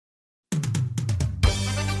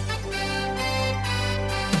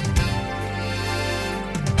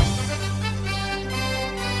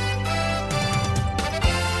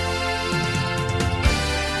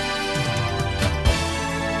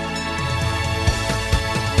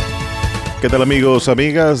¿Qué tal amigos,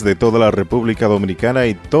 amigas de toda la República Dominicana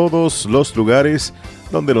y todos los lugares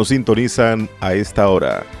donde nos sintonizan a esta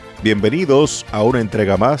hora? Bienvenidos a una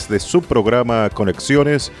entrega más de su programa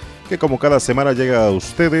Conexiones, que como cada semana llega a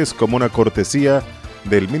ustedes como una cortesía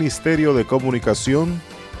del Ministerio de Comunicación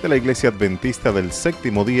de la Iglesia Adventista del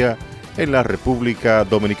Séptimo Día en la República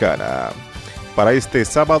Dominicana. Para este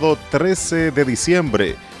sábado 13 de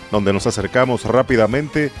diciembre, donde nos acercamos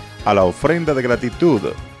rápidamente a la ofrenda de gratitud,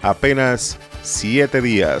 apenas 7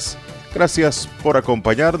 días. Gracias por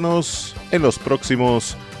acompañarnos en los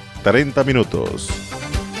próximos 30 minutos.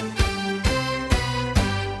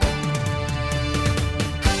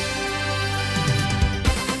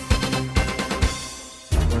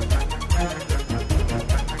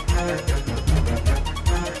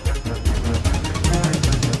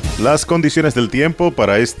 Las condiciones del tiempo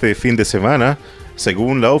para este fin de semana,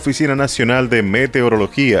 según la Oficina Nacional de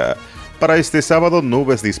Meteorología. Para este sábado,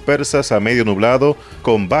 nubes dispersas a medio nublado,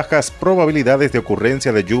 con bajas probabilidades de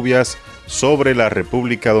ocurrencia de lluvias sobre la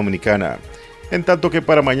República Dominicana. En tanto que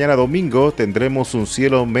para mañana domingo tendremos un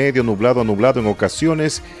cielo medio nublado a nublado en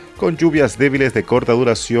ocasiones, con lluvias débiles de corta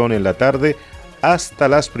duración en la tarde hasta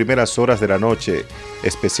las primeras horas de la noche,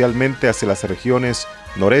 especialmente hacia las regiones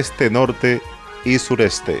noreste, norte y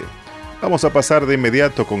sureste. Vamos a pasar de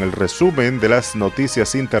inmediato con el resumen de las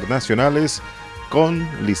noticias internacionales con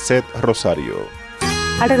Lisette Rosario.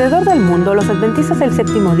 Alrededor del mundo, los adventistas del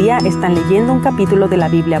séptimo día están leyendo un capítulo de la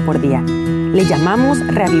Biblia por día. Le llamamos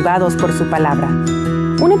Reavivados por su palabra.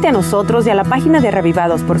 Únete a nosotros y a la página de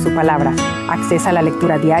Reavivados por su palabra. Accesa a la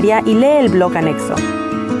lectura diaria y lee el blog anexo.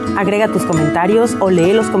 Agrega tus comentarios o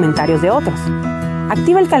lee los comentarios de otros.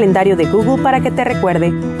 Activa el calendario de Google para que te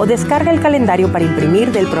recuerde o descarga el calendario para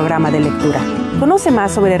imprimir del programa de lectura. Conoce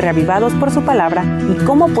más sobre Reavivados por su palabra y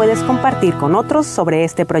cómo puedes compartir con otros sobre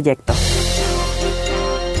este proyecto.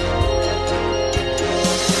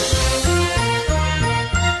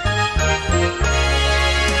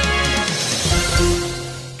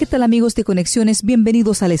 ¿Qué tal amigos de Conexiones?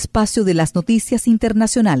 Bienvenidos al espacio de las noticias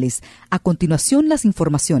internacionales. A continuación, las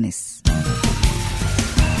informaciones.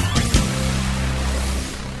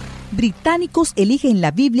 Británicos eligen la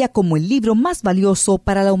Biblia como el libro más valioso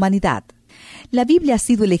para la humanidad. La Biblia ha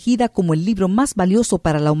sido elegida como el libro más valioso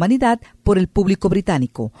para la humanidad por el público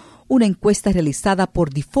británico. Una encuesta realizada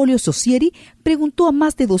por The Folio Society preguntó a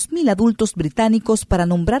más de 2.000 adultos británicos para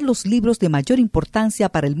nombrar los libros de mayor importancia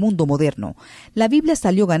para el mundo moderno. La Biblia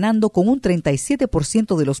salió ganando con un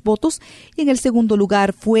 37% de los votos y en el segundo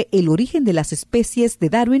lugar fue El origen de las especies de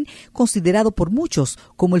Darwin, considerado por muchos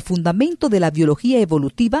como el fundamento de la biología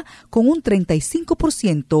evolutiva, con un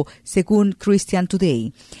 35% según Christian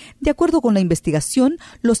Today. De acuerdo con la investigación,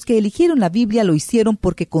 los que eligieron la Biblia lo hicieron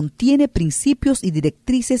porque contiene principios y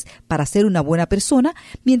directrices para ser una buena persona,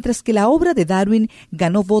 mientras que la obra de Darwin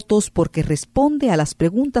ganó votos porque responde a las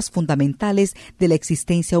preguntas fundamentales de la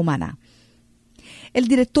existencia humana. El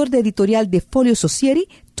director de editorial de Folio Society,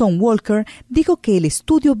 Tom Walker, dijo que el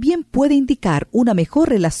estudio bien puede indicar una mejor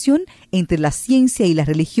relación entre la ciencia y la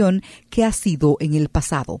religión que ha sido en el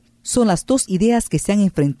pasado. Son las dos ideas que se han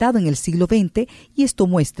enfrentado en el siglo XX y esto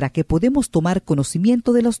muestra que podemos tomar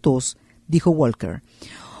conocimiento de los dos, dijo Walker.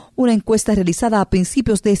 Una encuesta realizada a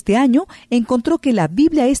principios de este año encontró que la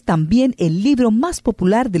Biblia es también el libro más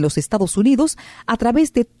popular de los Estados Unidos a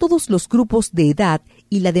través de todos los grupos de edad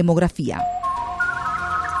y la demografía.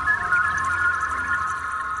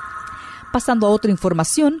 Pasando a otra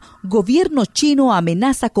información, gobierno chino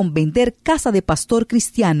amenaza con vender casa de pastor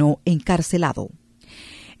cristiano encarcelado.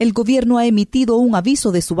 El gobierno ha emitido un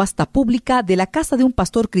aviso de subasta pública de la casa de un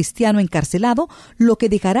pastor cristiano encarcelado, lo que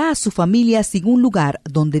dejará a su familia sin un lugar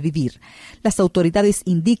donde vivir. Las autoridades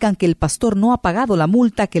indican que el pastor no ha pagado la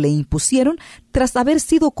multa que le impusieron tras haber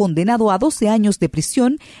sido condenado a 12 años de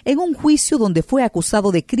prisión en un juicio donde fue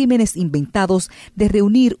acusado de crímenes inventados de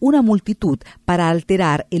reunir una multitud para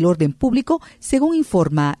alterar el orden público, según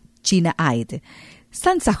informa China Aid.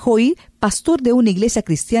 San Sahoy, pastor de una iglesia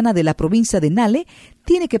cristiana de la provincia de Nale,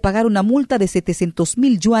 tiene que pagar una multa de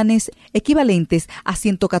 700,000 yuanes, equivalentes a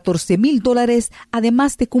 $114,000,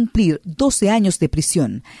 además de cumplir 12 años de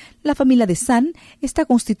prisión. La familia de San está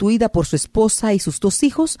constituida por su esposa y sus 2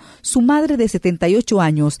 hijos, su madre de 78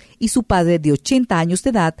 años y su padre de 80 años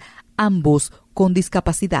de edad, ambos con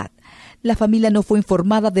discapacidad. La familia no fue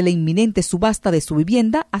informada de la inminente subasta de su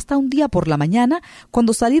vivienda hasta un día por la mañana,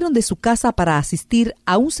 cuando salieron de su casa para asistir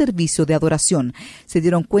a un servicio de adoración. Se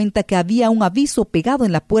dieron cuenta que había un aviso pegado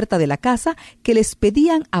en la puerta de la casa que les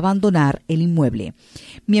pedían abandonar el inmueble.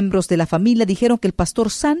 Miembros de la familia dijeron que el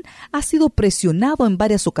pastor San ha sido presionado en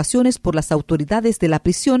varias ocasiones por las autoridades de la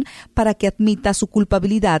prisión para que admita su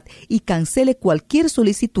culpabilidad y cancele cualquier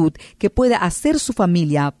solicitud que pueda hacer su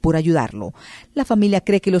familia por ayudarlo. La familia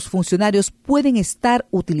cree que los funcionarios pueden estar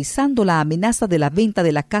utilizando la amenaza de la venta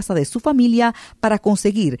de la casa de su familia para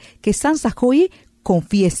conseguir que San Sajoy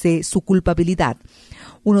confiese su culpabilidad.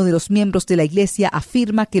 Uno de los miembros de la iglesia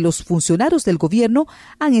afirma que los funcionarios del gobierno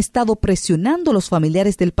han estado presionando a los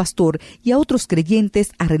familiares del pastor y a otros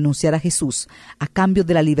creyentes a renunciar a Jesús, a cambio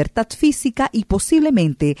de la libertad física y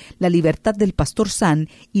posiblemente la libertad del pastor San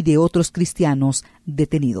y de otros cristianos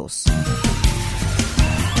detenidos.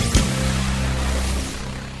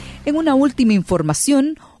 En una última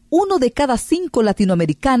información, 1 de cada 5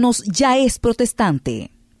 latinoamericanos ya es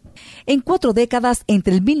protestante. En 4 décadas,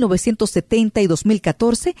 entre el 1970 y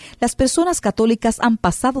 2014, las personas católicas han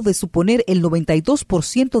pasado de suponer el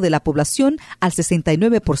 92% de la población al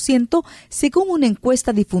 69%, según una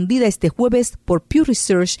encuesta difundida este jueves por Pew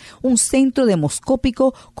Research, un centro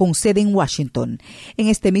demoscópico con sede en Washington. En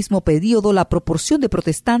este mismo periodo, la proporción de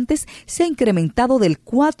protestantes se ha incrementado del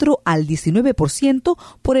 4 al 19%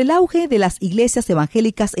 por el auge de las iglesias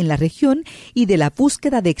evangélicas en la región y de la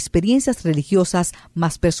búsqueda de experiencias religiosas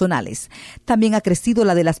más personales. También ha crecido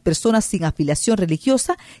la de las personas sin afiliación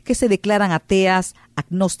religiosa que se declaran ateas,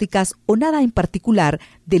 agnósticas o nada en particular,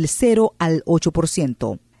 del 0 al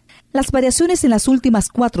 8%. Las variaciones en las últimas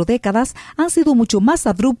 4 décadas han sido mucho más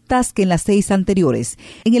abruptas que en las 6 anteriores.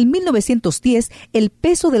 En el 1910, el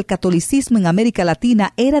peso del catolicismo en América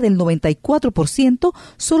Latina era del 94%,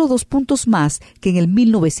 solo 2 puntos más que en el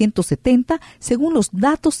 1970, según los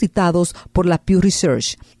datos citados por la Pew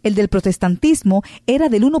Research. El del protestantismo era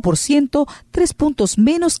del 1%, 3 puntos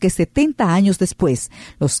menos que 70 años después.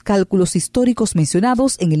 Los cálculos históricos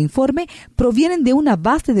mencionados en el informe provienen de una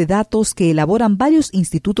base de datos que elaboran varios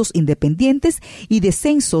institutos independientes y de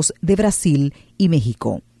censos de Brasil y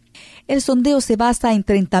México. El sondeo se basa en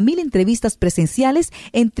 30,000 entrevistas presenciales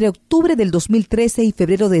entre octubre del 2013 y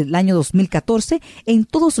febrero del año 2014 en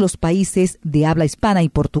todos los países de habla hispana y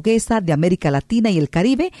portuguesa de América Latina y el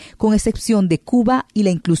Caribe, con excepción de Cuba y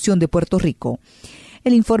la inclusión de Puerto Rico.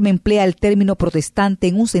 El informe emplea el término protestante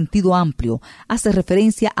en un sentido amplio. Hace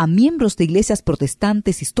referencia a miembros de iglesias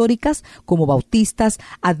protestantes históricas como bautistas,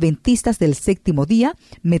 adventistas del séptimo día,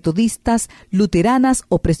 metodistas, luteranas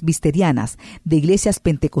o presbiterianas, de iglesias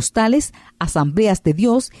pentecostales, asambleas de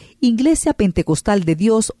Dios, iglesia pentecostal de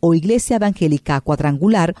Dios o iglesia evangélica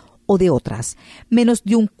cuadrangular o de otras. Menos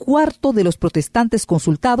de un cuarto de los protestantes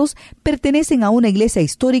consultados pertenecen a una iglesia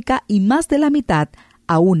histórica y más de la mitad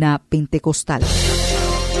a una pentecostal.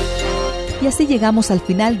 Y así llegamos al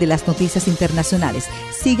final de las noticias internacionales.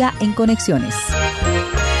 Siga en Conexiones.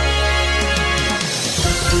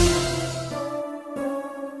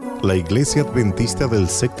 La Iglesia Adventista del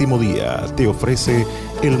Séptimo Día te ofrece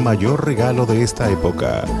el mayor regalo de esta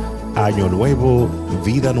época. Año Nuevo,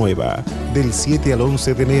 Vida Nueva, del 7 al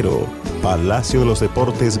 11 de enero. Palacio de los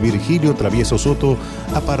Deportes Virgilio Travieso Soto,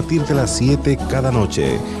 a partir de las 7 cada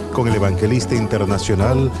noche, con el evangelista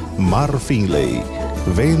internacional Mark Finley.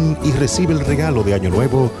 Ven y recibe el regalo de Año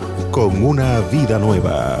Nuevo con una vida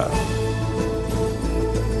nueva.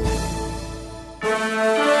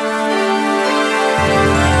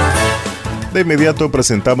 De inmediato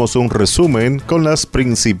presentamos un resumen con las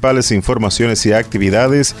principales informaciones y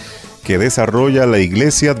actividades que desarrolla la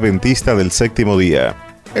Iglesia Adventista del Séptimo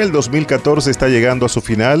Día. El 2014 está llegando a su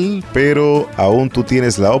final, pero aún tú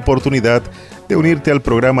tienes la oportunidad de unirte al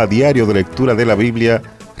programa diario de lectura de la Biblia,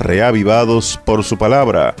 Reavivados por su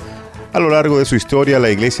Palabra. A lo largo de su historia, la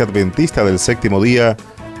Iglesia Adventista del Séptimo Día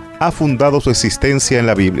ha fundado su existencia en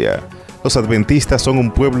la Biblia. Los adventistas son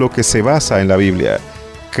un pueblo que se basa en la Biblia,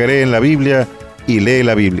 cree en la Biblia y lee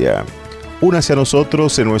la Biblia. Únase a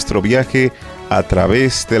nosotros en nuestro viaje a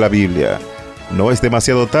través de la Biblia. No es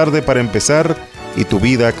demasiado tarde para empezar y tu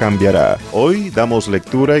vida cambiará. Hoy damos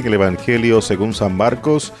lectura en el Evangelio según San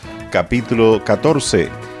Marcos, capítulo 14.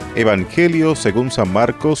 Evangelio según San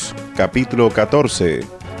Marcos, capítulo 14.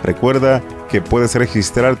 Recuerda que puedes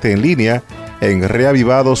registrarte en línea en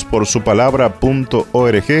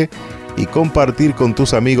reavivadosporsupalabra.org y compartir con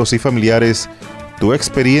tus amigos y familiares tu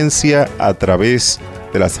experiencia a través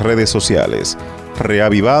de las redes sociales.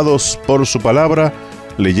 Reavivados por su palabra,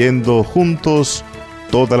 leyendo juntos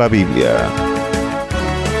toda la Biblia.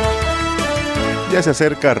 Ya se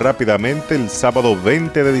acerca rápidamente el sábado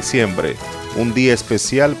 20 de diciembre, un día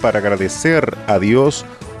especial para agradecer a Dios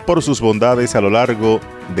por sus bondades a lo largo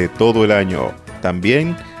de todo el año.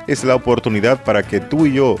 También es la oportunidad para que tú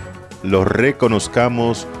y yo lo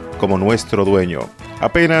reconozcamos como nuestro dueño.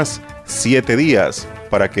 Apenas 7 días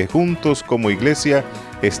para que juntos como iglesia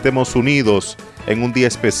estemos unidos en un día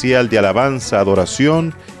especial de alabanza,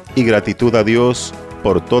 adoración y gratitud a Dios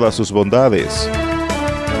por todas sus bondades.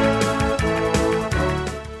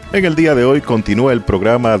 En el día de hoy continúa el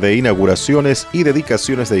programa de inauguraciones y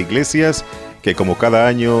dedicaciones de iglesias que como cada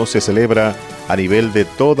año se celebra a nivel de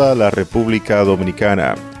toda la República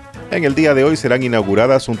Dominicana. En el día de hoy serán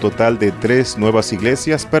inauguradas un total de 3 nuevas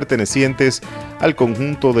iglesias pertenecientes al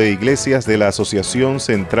conjunto de iglesias de la Asociación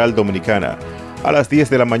Central Dominicana, a las 10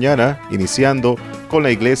 de la mañana, iniciando con la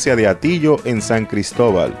iglesia de Atillo en San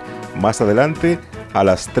Cristóbal. Más adelante, a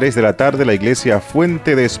las 3 de la tarde, la iglesia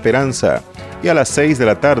Fuente de Esperanza, y a las 6 de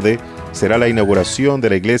la tarde será la inauguración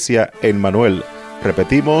de la iglesia en Manuel.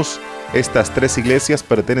 Repetimos, estas 3 iglesias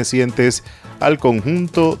pertenecientes al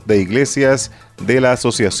conjunto de iglesias de la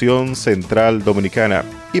Asociación Central Dominicana.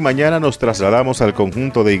 Y mañana nos trasladamos al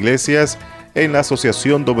conjunto de iglesias en la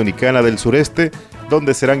Asociación Dominicana del Sureste,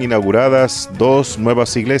 donde serán inauguradas 2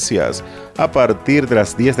 nuevas iglesias. A partir de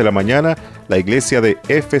las 10 de la mañana, la iglesia de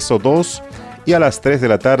Éfeso 2 y a las 3 de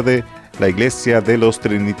la tarde, la Iglesia de los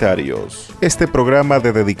Trinitarios. Este programa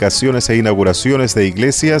de dedicaciones e inauguraciones de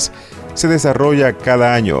iglesias se desarrolla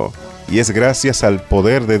cada año y es gracias al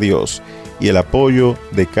poder de Dios y el apoyo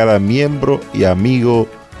de cada miembro y amigo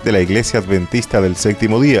de la Iglesia Adventista del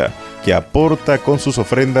Séptimo Día, que aporta con sus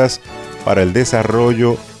ofrendas para el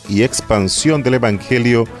desarrollo y expansión del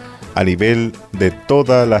Evangelio a nivel de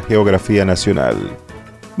toda la geografía nacional.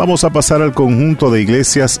 Vamos a pasar al conjunto de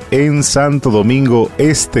iglesias en Santo Domingo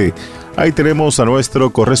Este. Ahí tenemos a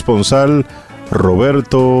nuestro corresponsal,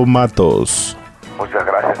 Roberto Matos. Muchas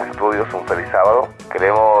gracias, estudios. Un feliz sábado.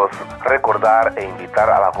 Queremos recordar e invitar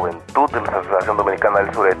a la juventud de nuestra Asociación Dominicana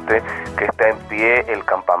del Sureste que está en pie el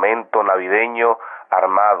campamento navideño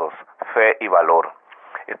Armados, Fe y Valor.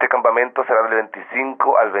 Este campamento será del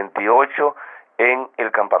 25 al 28 en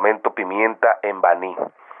el campamento Pimienta en Baní.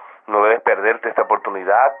 No debes perderte esta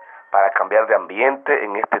oportunidad para cambiar de ambiente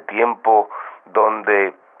en este tiempo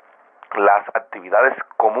donde las actividades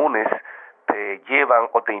comunes te llevan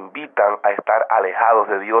o te invitan a estar alejados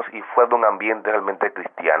de Dios y fuera de un ambiente realmente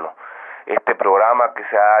cristiano. Este programa que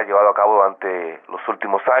se ha llevado a cabo durante los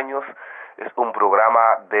últimos años es un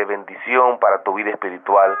programa de bendición para tu vida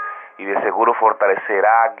espiritual y de seguro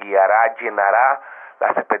fortalecerá, guiará, llenará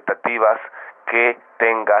las expectativas que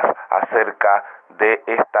tengas acerca de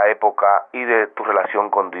esta época y de tu relación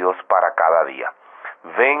con Dios para cada día.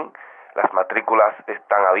 Ven, las matrículas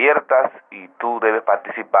están abiertas y tú debes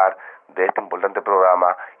participar de este importante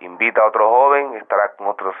programa. Invita a otro joven, estará con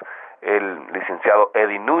nosotros el licenciado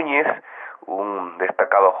Eddie Núñez, un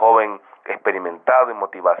destacado joven experimentado en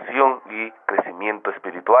motivación y crecimiento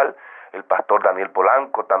espiritual, el pastor Daniel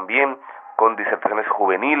Polanco también con disertaciones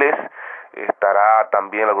juveniles, estará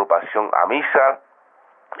también la agrupación Amisa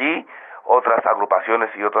y otras agrupaciones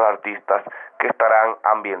y otros artistas que estarán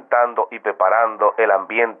ambientando y preparando el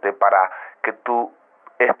ambiente para que tu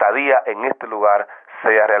estadía en este lugar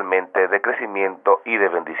sea realmente de crecimiento y de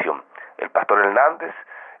bendición. El pastor Hernández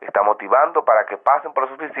está motivando para que pasen por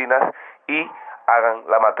las oficinas y hagan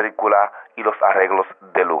la matrícula y los arreglos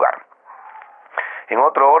del lugar. En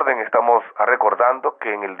otro orden, estamos recordando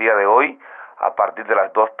que en el día de hoy, a partir de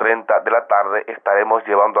las 2:30 de la tarde, estaremos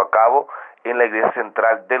llevando a cabo en la Iglesia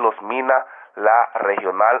Central de Los Minas la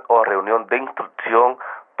regional o reunión de instrucción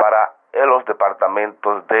para los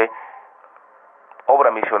departamentos de obra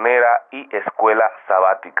misionera y escuela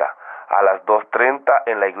sabática. A las 2:30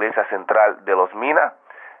 en la Iglesia Central de Los Minas,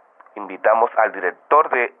 invitamos al director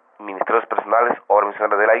de Ministerios Personales, obra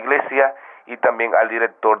misionera de la Iglesia, y también al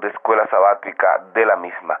director de escuela sabática de la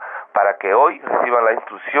misma, para que hoy reciban la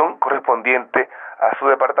instrucción correspondiente a su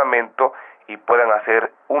departamento y puedan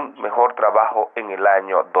hacer un mejor trabajo en el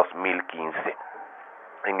año 2015.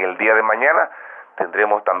 En el día de mañana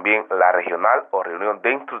tendremos también la regional o reunión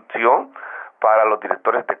de instrucción para los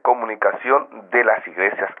directores de comunicación de las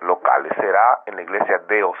iglesias locales. Será en la iglesia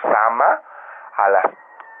de Osama a las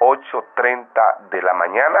 8:30 de la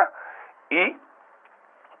mañana y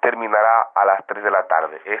terminará a las 3 de la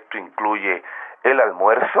tarde. Esto incluye el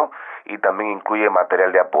almuerzo y también incluye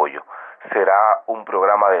material de apoyo. Será un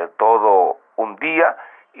programa de todo un día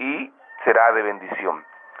y será de bendición.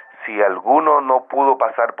 Si alguno no pudo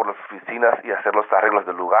pasar por las oficinas y hacer los arreglos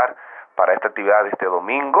del lugar para esta actividad de este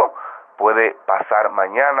domingo, puede pasar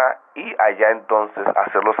mañana y allá entonces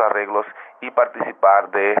hacer los arreglos y participar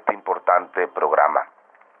de este importante programa.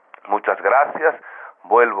 Muchas gracias.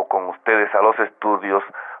 Vuelvo con ustedes a los estudios.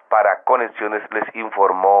 Para Conexiones les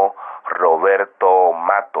informó Roberto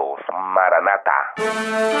Matos. Maranata.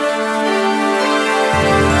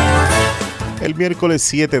 El miércoles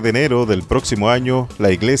 7 de enero del próximo año,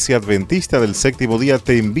 la Iglesia Adventista del Séptimo Día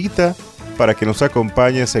te invita para que nos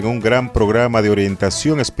acompañes en un gran programa de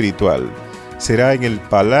orientación espiritual. Será en el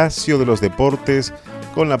Palacio de los Deportes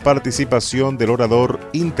con la participación del orador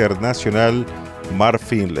internacional Mark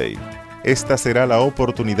Finley. Esta será la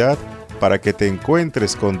oportunidad para que te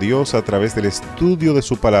encuentres con Dios a través del estudio de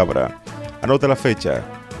su palabra. Anota la fecha,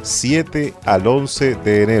 7 al 11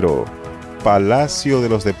 de enero, Palacio de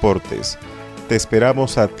los Deportes. Te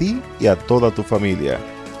esperamos a ti y a toda tu familia.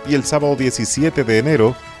 Y el sábado 17 de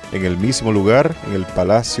enero, en el mismo lugar, en el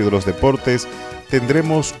Palacio de los Deportes,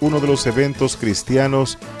 tendremos uno de los eventos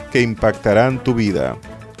cristianos que impactarán tu vida.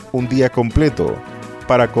 Un día completo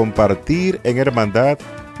para compartir en hermandad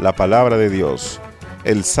la palabra de Dios.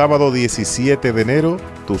 El sábado 17 de enero,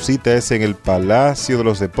 tu cita es en el Palacio de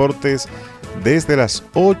los Deportes desde las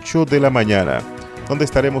 8 de la mañana, donde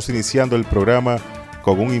estaremos iniciando el programa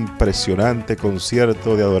con un impresionante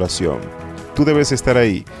concierto de adoración. Tú debes estar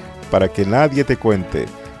ahí para que nadie te cuente.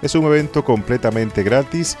 Es un evento completamente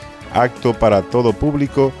gratis, apto para todo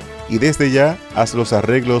público, y desde ya haz los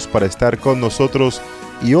arreglos para estar con nosotros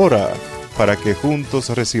y ora para que juntos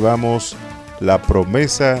recibamos la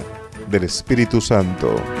promesa del Espíritu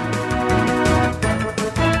Santo.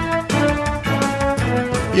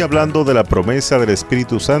 Y hablando de la promesa del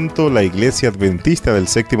Espíritu Santo, la Iglesia Adventista del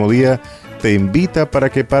Séptimo Día te invita para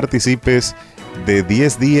que participes de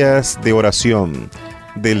 10 días de oración,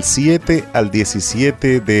 del 7 al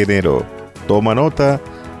 17 de enero. Toma nota,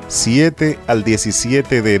 7 al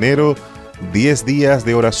 17 de enero, 10 días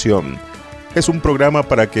de oración. Es un programa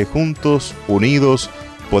para que juntos, unidos,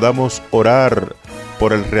 podamos orar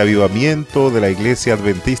por el reavivamiento de la Iglesia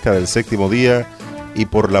Adventista del Séptimo Día y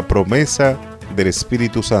por la promesa del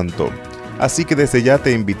Espíritu Santo. Así que desde ya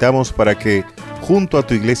te invitamos para que, junto a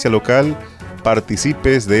tu iglesia local,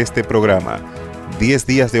 participes de este programa. 10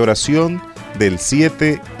 días de oración del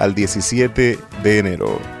 7 al 17 de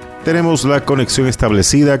enero. Tenemos la conexión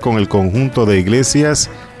establecida con el conjunto de iglesias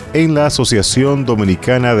en la Asociación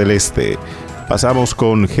Dominicana del Este. Pasamos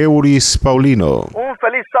con Geuris Paulino. Un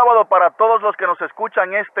feliz sábado para todos los que nos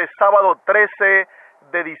escuchan este sábado 13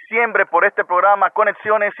 de diciembre por este programa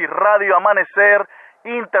Conexiones y Radio Amanecer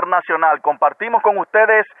Internacional. Compartimos con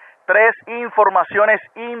ustedes 3 informaciones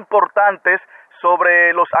importantes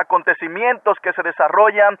sobre los acontecimientos que se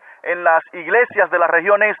desarrollan en las iglesias de la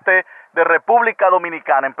región este de República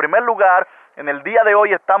Dominicana. En primer lugar, en el día de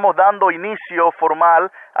hoy estamos dando inicio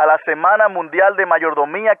formal a la Semana Mundial de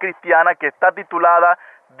Mayordomía Cristiana, que está titulada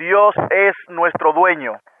Dios es nuestro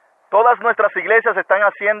dueño. Todas nuestras iglesias están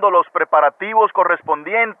haciendo los preparativos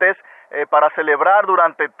correspondientes para celebrar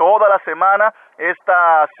durante toda la semana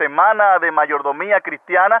esta Semana de Mayordomía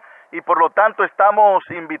Cristiana, y por lo tanto estamos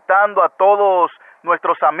invitando a todos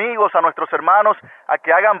nuestros amigos, a nuestros hermanos, a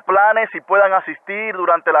que hagan planes y puedan asistir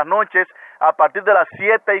durante las noches a partir de las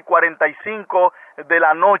 7:45 de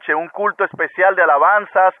la noche, un culto especial de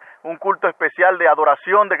alabanzas, un culto especial de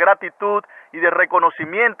adoración, de gratitud y de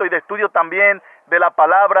reconocimiento y de estudio también de la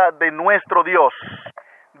palabra de nuestro Dios.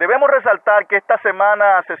 Debemos resaltar que esta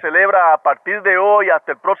semana se celebra a partir de hoy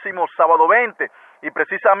hasta el próximo sábado 20, y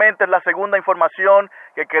precisamente es la segunda información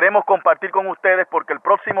que queremos compartir con ustedes, porque el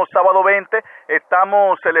próximo sábado 20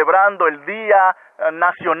 estamos celebrando el Día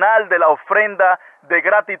Nacional de la Ofrenda de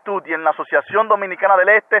Gratitud, y en la Asociación Dominicana del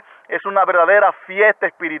Este es una verdadera fiesta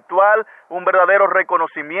espiritual, un verdadero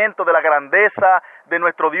reconocimiento de la grandeza de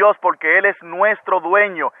nuestro Dios, porque Él es nuestro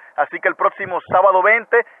dueño. Así que el próximo sábado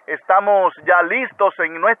 20 estamos ya listos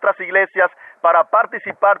en nuestras iglesias para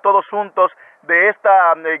participar todos juntos de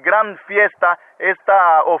esta gran fiesta,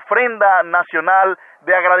 esta ofrenda nacional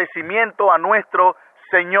de agradecimiento a nuestro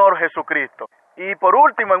Señor Jesucristo. Y por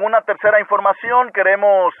último, en una tercera información,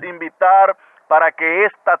 queremos invitar para que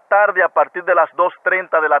esta tarde, a partir de las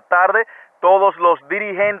 2:30 de la tarde, todos los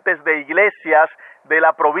dirigentes de iglesias de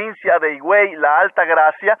la provincia de Higüey, La Alta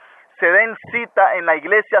Gracia, se den cita en la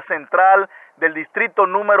iglesia central del distrito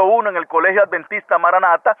número 1 en el Colegio Adventista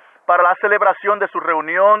Maranata para la celebración de su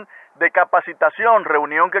reunión de capacitación,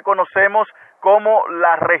 reunión que conocemos como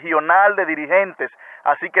la regional de dirigentes.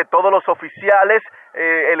 Así que todos los oficiales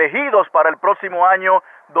elegidos para el próximo año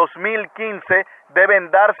 2015 deben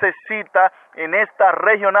darse cita en esta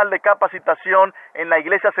regional de capacitación en la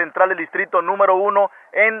iglesia central del distrito número 1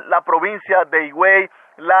 en la provincia de Higüey,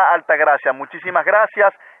 la Altagracia. Muchísimas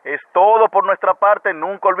gracias, es todo por nuestra parte.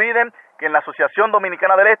 Nunca olviden que en la Asociación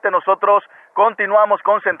Dominicana del Este nosotros continuamos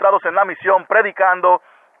concentrados en la misión, predicando,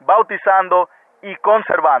 bautizando y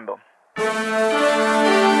conservando.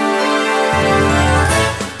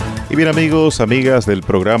 Y bien, amigos, amigas del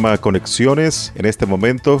programa Conexiones, en este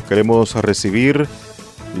momento queremos recibir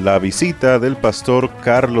la visita del pastor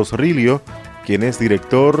Carlos Rilio, quien es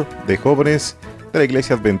director de jóvenes de la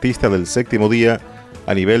Iglesia Adventista del Séptimo Día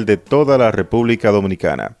a nivel de toda la República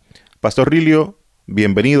Dominicana. Pastor Rilio,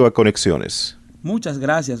 bienvenido a Conexiones. Muchas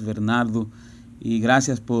gracias, Bernardo, y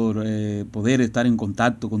gracias por poder estar en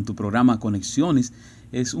contacto con tu programa Conexiones.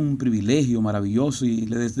 Es un privilegio maravilloso y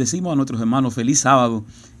le decimos a nuestros hermanos feliz sábado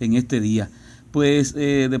en este día. Pues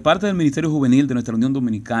de parte del Ministerio Juvenil de nuestra Unión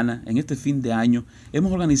Dominicana, en este fin de año,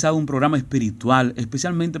 hemos organizado un programa espiritual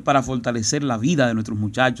especialmente para fortalecer la vida de nuestros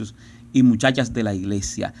muchachos y muchachas de la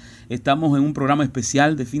iglesia. Estamos en un programa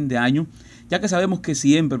especial de fin de año, ya que sabemos que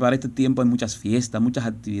siempre para este tiempo hay muchas fiestas, muchas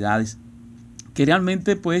actividades que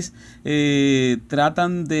realmente pues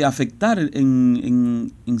tratan de afectar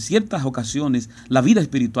en ciertas ocasiones la vida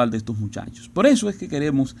espiritual de estos muchachos. Por eso es que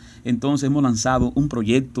hemos lanzado un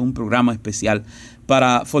proyecto, un programa especial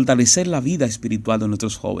para fortalecer la vida espiritual de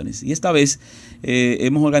nuestros jóvenes. Y esta vez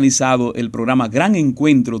hemos organizado el programa Gran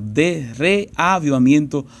Encuentro de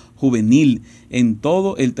Reavivamiento Juvenil en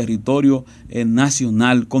todo el territorio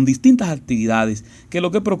nacional, con distintas actividades que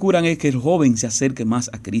lo que procuran es que el joven se acerque más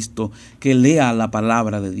a Cristo, que lea la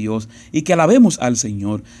palabra de Dios y que alabemos al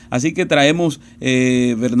Señor. Así que traemos,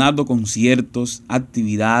 Bernardo, conciertos,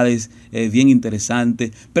 actividades bien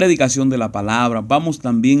interesantes, predicación de la palabra. Vamos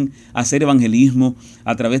también a hacer evangelismo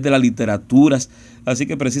a través de las literaturas. Así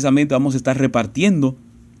que precisamente vamos a estar repartiendo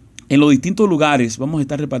en los distintos lugares, vamos a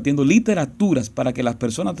estar repartiendo literaturas para que las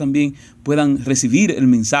personas también puedan recibir el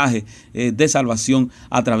mensaje de salvación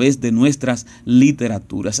a través de nuestras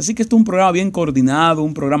literaturas. Así que esto es un programa bien coordinado,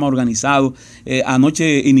 un programa organizado.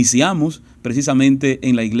 Anoche iniciamos precisamente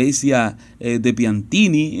en la iglesia de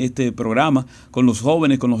Piantini este programa con los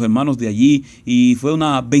jóvenes, con los hermanos de allí, y fue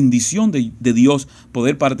una bendición de Dios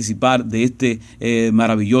poder participar de este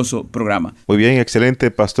maravilloso programa. Muy bien, excelente,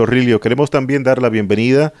 Pastor Rilio. Queremos también dar la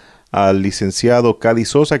bienvenida al licenciado Cady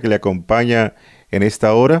Sosa, que le acompaña en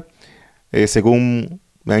esta hora. Según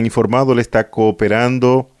me han informado, él está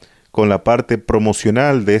cooperando con la parte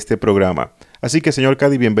promocional de este programa. Así que, señor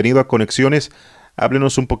Cady, bienvenido a Conexiones.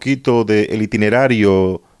 Háblenos un poquito del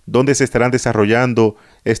itinerario, dónde se estarán desarrollando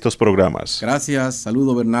estos programas. Gracias,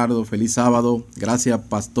 saludo Bernardo, feliz sábado. Gracias,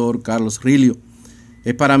 Pastor Carlos Rilio.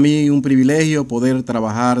 Es para mí un privilegio poder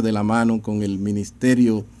trabajar de la mano con el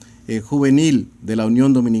Ministerio Juvenil de la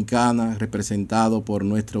Unión Dominicana, representado por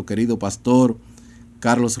nuestro querido pastor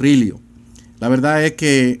Carlos Rilio. La verdad es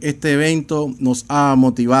que este evento nos ha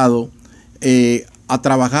motivado a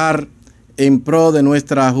trabajar en pro de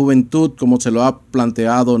nuestra juventud, como se lo ha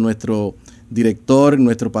planteado nuestro director,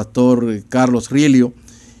 nuestro pastor Carlos Rilio,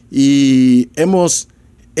 y hemos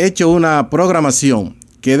hecho una programación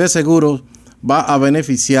que de seguro va a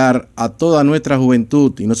beneficiar a toda nuestra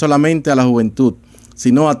juventud, y no solamente a la juventud,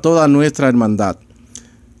 sino a toda nuestra hermandad.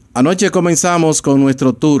 Anoche comenzamos con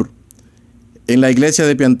nuestro tour en la iglesia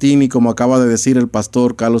de Piantini, como acaba de decir el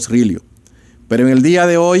pastor Carlos Rilio. Pero en el día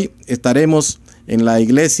de hoy estaremos en la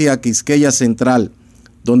iglesia Quisqueya Central,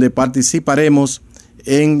 donde participaremos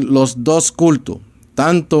en los dos cultos,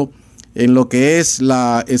 tanto en lo que es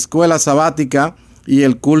la escuela sabática y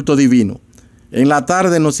el culto divino. En la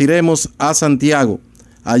tarde nos iremos a Santiago.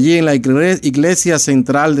 Allí en la iglesia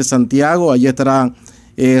central de Santiago, allí estará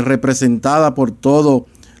representada por todo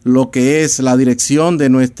lo que es la dirección de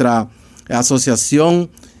nuestra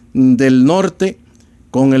asociación del norte,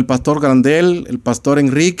 con el pastor Grandel, el pastor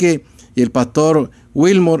Enrique y el pastor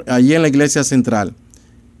Wilmore, allí en la iglesia central.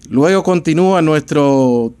 Luego continúa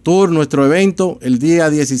nuestro tour, nuestro evento, el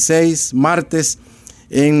día 16, martes,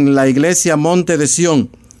 en la iglesia Monte de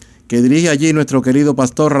Sión, que dirige allí nuestro querido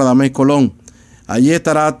pastor Radamés Colón. Allí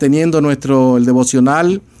estará teniendo el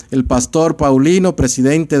devocional el pastor Paulino,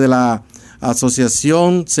 presidente de la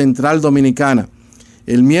Asociación Central Dominicana.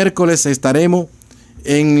 El miércoles estaremos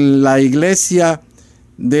en la iglesia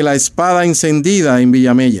de la Espada Encendida en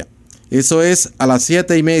Villamella. Eso es a las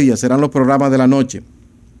 7:30, serán los programas de la noche.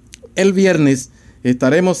 El viernes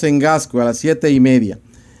estaremos en Gasco a las 7:30.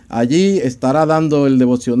 Allí estará dando el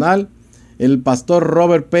devocional el pastor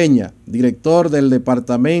Robert Peña, director del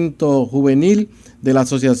Departamento Juvenil de la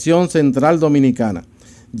Asociación Central Dominicana.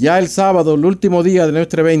 Ya el sábado, el último día de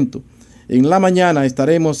nuestro evento, en la mañana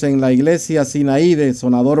estaremos en la iglesia Sinaí de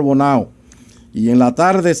Sonador Bonao, y en la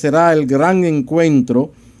tarde será el gran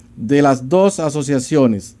encuentro de las dos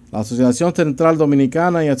asociaciones, la Asociación Central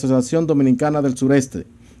Dominicana y la Asociación Dominicana del Sureste.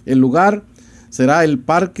 El lugar será el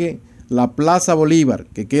Parque La Plaza Bolívar,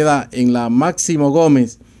 que queda en la Máximo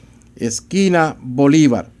Gómez, esquina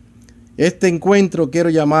Bolívar. Este encuentro, quiero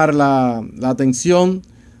llamar la atención,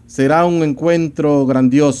 será un encuentro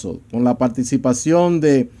grandioso, con la participación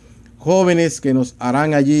de jóvenes que nos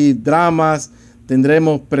harán allí dramas,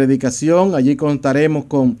 tendremos predicación, allí contaremos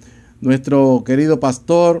con nuestro querido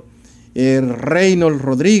pastor Reynold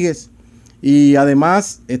Rodríguez, y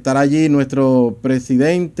además estará allí nuestro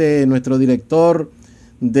presidente, nuestro director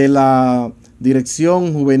de la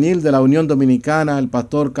Dirección Juvenil de la Unión Dominicana, el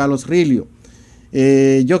pastor Carlos Rilio.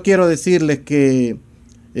 Yo quiero decirles que,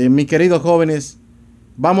 mis queridos jóvenes,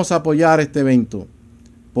 vamos a apoyar este evento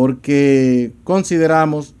porque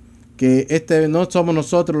consideramos que no somos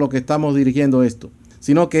nosotros los que estamos dirigiendo esto,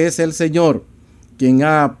 sino que es el Señor quien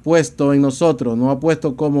ha puesto en nosotros, nos ha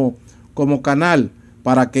puesto como canal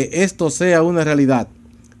para que esto sea una realidad.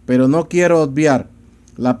 Pero no quiero obviar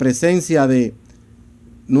la presencia de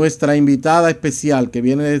nuestra invitada especial que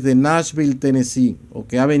viene desde Nashville, Tennessee, o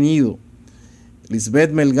que ha venido,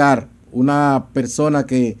 Lisbeth Melgar, una persona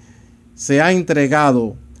que se ha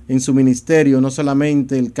entregado en su ministerio, no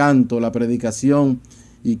solamente el canto, la predicación,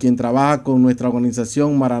 y quien trabaja con nuestra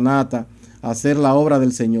organización Maranata a hacer la obra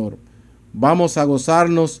del Señor. Vamos a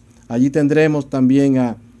gozarnos. Allí tendremos también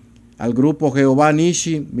al grupo Jehová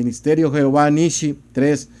Nishi, Ministerio Jehová Nishi,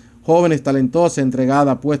 3 jóvenes talentosas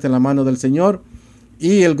entregadas, puestas en la mano del Señor,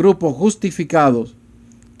 y el grupo Justificados,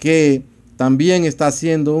 que también está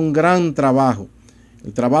haciendo un gran trabajo,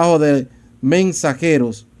 el trabajo de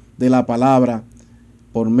mensajeros de la palabra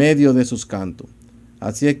por medio de sus cantos.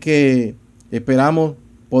 Así es que esperamos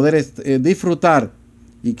poder disfrutar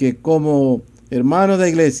y que como hermanos de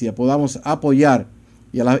iglesia podamos apoyar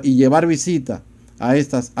y llevar visita a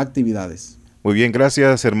estas actividades. Muy bien,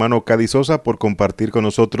 gracias hermano Cady Sosa por compartir con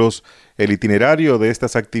nosotros el itinerario de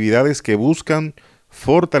estas actividades que buscan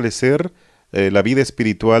fortalecer la vida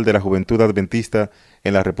espiritual de la juventud adventista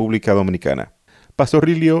en la República Dominicana. Pastor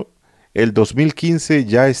Rilio, el 2015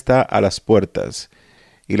 ya está a las puertas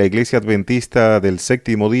y la Iglesia Adventista del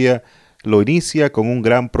Séptimo Día lo inicia con un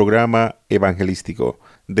gran programa evangelístico.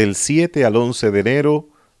 Del 7 al 11 de enero,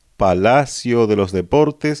 Palacio de los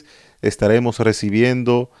Deportes, estaremos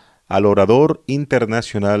recibiendo al orador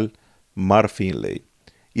internacional Mark Finley.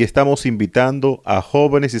 Y estamos invitando a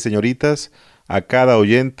jóvenes y señoritas, a cada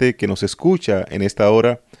oyente que nos escucha en esta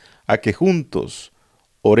hora, a que juntos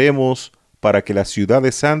oremos para que la ciudad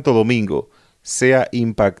de Santo Domingo sea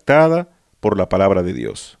impactada por la palabra de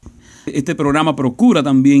Dios. Este programa procura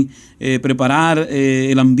también preparar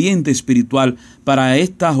el ambiente espiritual para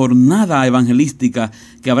esta jornada evangelística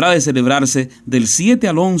que habrá de celebrarse del 7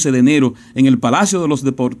 al 11 de enero en el Palacio de los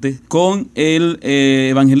Deportes con el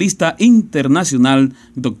evangelista internacional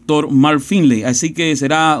Dr. Mark Finley. Así que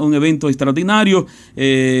será un evento extraordinario.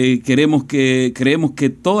 Creemos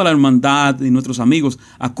que toda la hermandad y nuestros amigos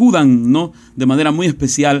acudan, ¿no?, de manera muy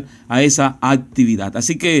especial a esa actividad.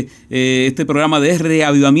 Así que este programa de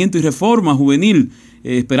Reavivamiento y Reforma Juvenil,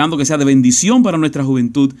 esperando que sea de bendición para nuestra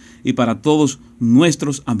juventud y para todos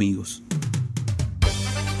nuestros amigos.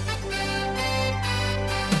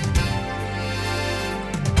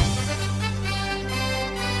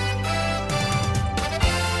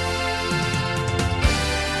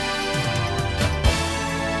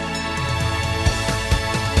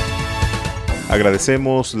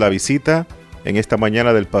 Agradecemos la visita en esta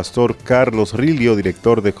mañana del pastor Carlos Rilio,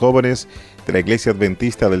 director de jóvenes de la Iglesia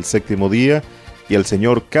Adventista del Séptimo Día, y al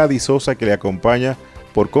señor Cady Sosa, que le acompaña,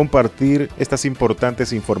 por compartir estas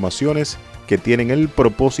importantes informaciones que tienen el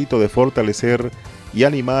propósito de fortalecer y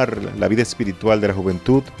animar la vida espiritual de la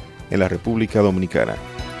juventud en la República Dominicana.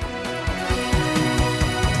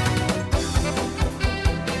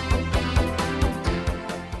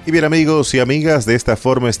 Y bien, amigos y amigas, de esta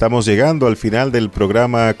forma estamos llegando al final del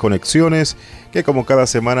programa Conexiones, que como cada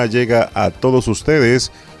semana llega a todos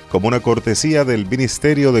ustedes como una cortesía del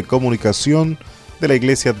Ministerio de Comunicación de la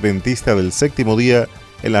Iglesia Adventista del Séptimo Día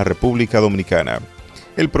en la República Dominicana.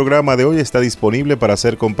 El programa de hoy está disponible para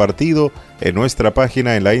ser compartido en nuestra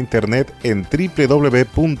página en la internet en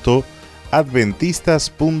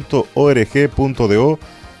www.adventistas.org.do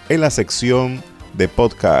en la sección de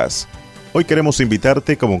podcast. Hoy queremos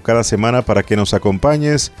invitarte, como cada semana, para que nos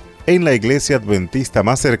acompañes en la iglesia adventista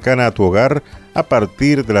más cercana a tu hogar a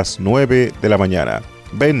partir de las 9 de la mañana.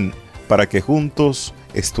 Ven para que juntos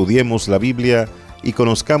estudiemos la Biblia y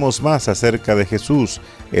conozcamos más acerca de Jesús,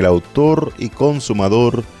 el autor y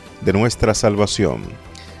consumador de nuestra salvación.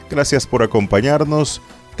 Gracias por acompañarnos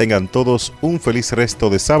Tengan todos un feliz resto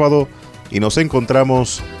de sábado y nos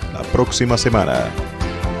encontramos la próxima semana.